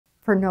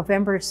For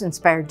November's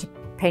Inspired to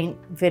Paint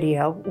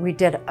video, we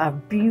did a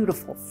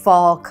beautiful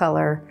fall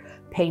color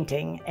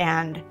painting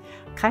and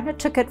kind of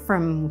took it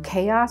from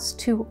chaos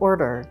to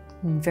order,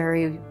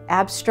 very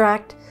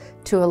abstract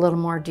to a little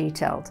more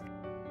detailed.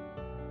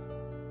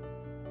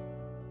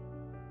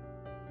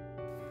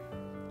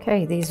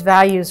 Okay, these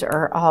values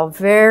are all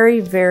very,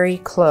 very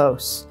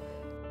close.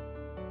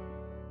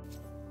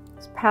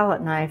 This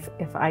palette knife,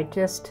 if I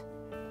just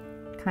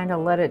kind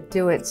of let it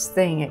do its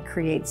thing, it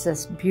creates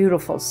this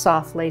beautiful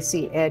soft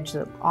lacy edge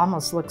that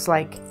almost looks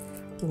like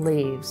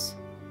leaves.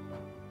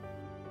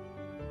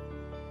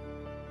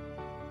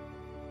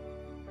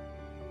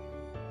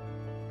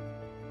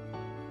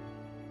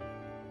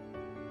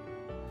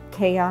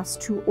 Chaos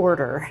to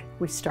order.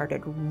 We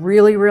started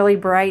really, really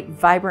bright,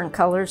 vibrant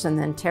colors and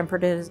then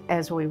tempered it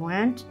as we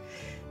went.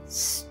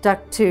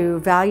 Stuck to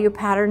value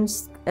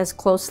patterns as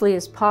closely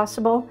as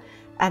possible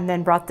and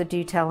then brought the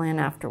detail in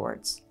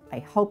afterwards. I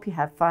hope you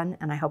have fun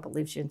and I hope it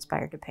leaves you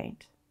inspired to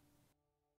paint.